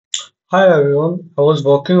Hi everyone, I was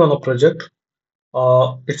working on a project.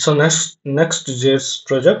 It's a Next.js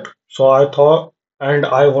project. So I thought, and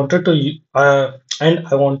I wanted to, and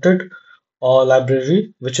I wanted a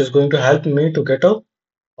library which is going to help me to get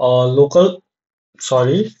local,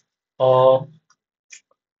 sorry, a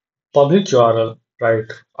public URL,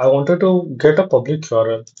 right? I wanted to get a public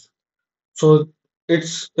URL. So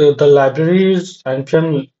the library is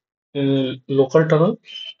npm in local tunnel.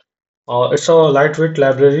 It's a lightweight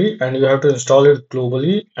library and you have to install it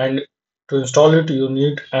globally. And to install it, you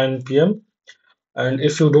need npm. And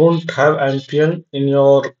if you don't have npm in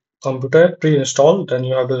your computer pre-installed, then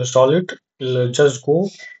you have to install it. Just go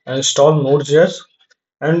and install Node.js,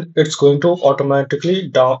 and it's going to automatically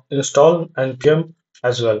down install npm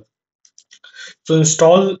as well. So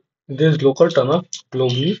install this local tunnel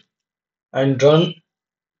globally and run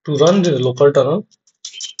this local tunnel.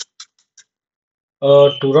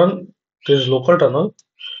 To run this local tunnel,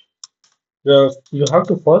 you have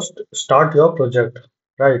to first start your project,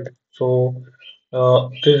 right? So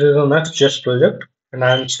this is the Next.js project, and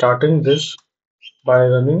I am starting this by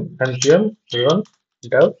running npm run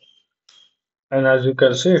dev, and as you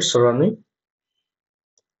can see, it's running.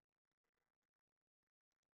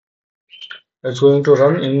 It's going to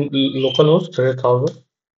run in localhost 3000.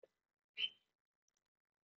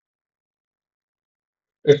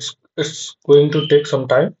 It's going to take some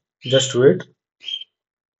time. Just wait.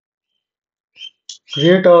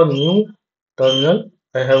 Create a new terminal.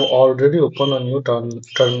 I have already opened a new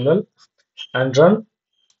terminal and run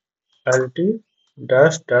lt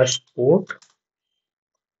dash dash port,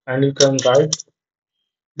 and you can write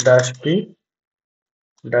dash p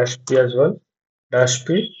as well, dash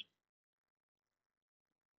p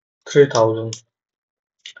 3000.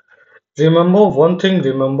 Remember one thing,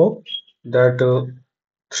 remember that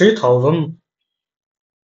 3000,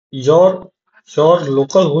 your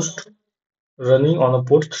local host running on a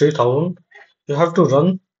port 3000, you have to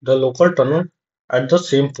run the local tunnel at the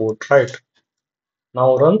same port, right?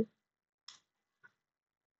 Now run,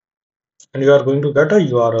 and you are going to get a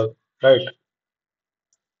URL, right?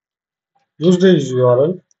 Use this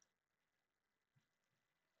URL.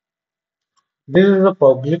 This is a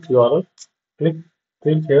public URL. Click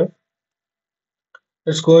click here.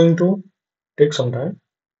 It's going to take some time.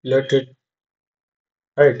 Let it,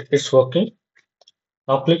 right, it's working.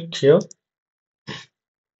 Now click here.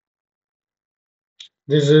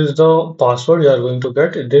 This is the password you are going to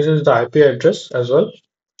get. This is the IP address as well.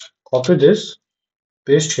 Copy this,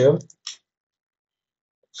 paste here,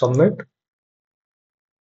 submit,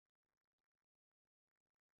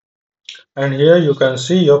 and here you can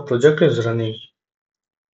see your project is running.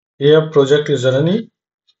 Here project is running,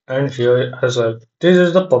 and here as well. This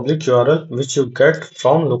is the public URL which you get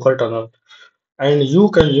from local tunnel, and you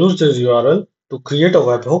can use this URL to create a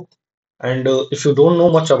webhook. And if you don't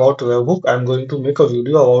know much about webhook, I'm going to make a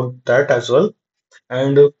video about that as well.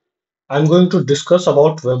 And I'm going to discuss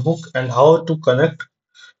about webhook and how to connect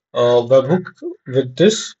webhook with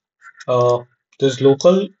uh, this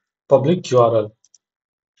local public URL.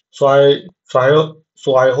 So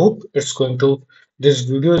I hope this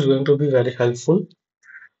video is going to be very helpful.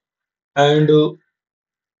 And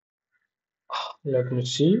let me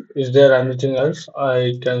see, is there anything else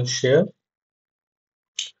I can share?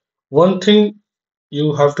 One thing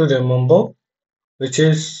you have to remember, which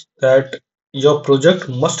is that your project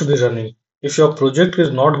must be running. If your project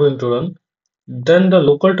is not going to run, then the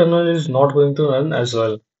local tunnel is not going to run as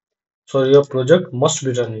well. So your project must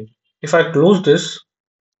be running. If I close this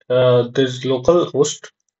local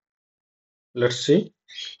host, let's see,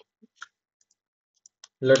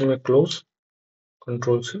 let me close,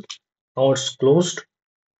 Control C. Now it's closed,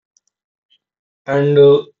 and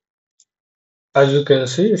as you can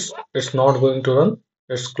see, it's not going to run.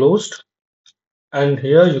 It's closed, and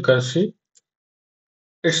here you can see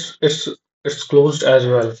it's it's it's closed as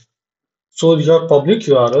well. So your public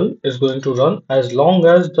URL is going to run as long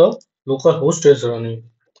as the local host is running,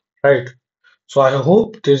 right? So I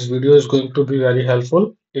hope this video is going to be very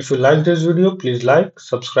helpful. If you like this video, please like,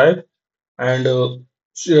 subscribe, and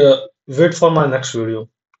wait for my next video.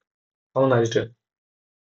 Have a nice day.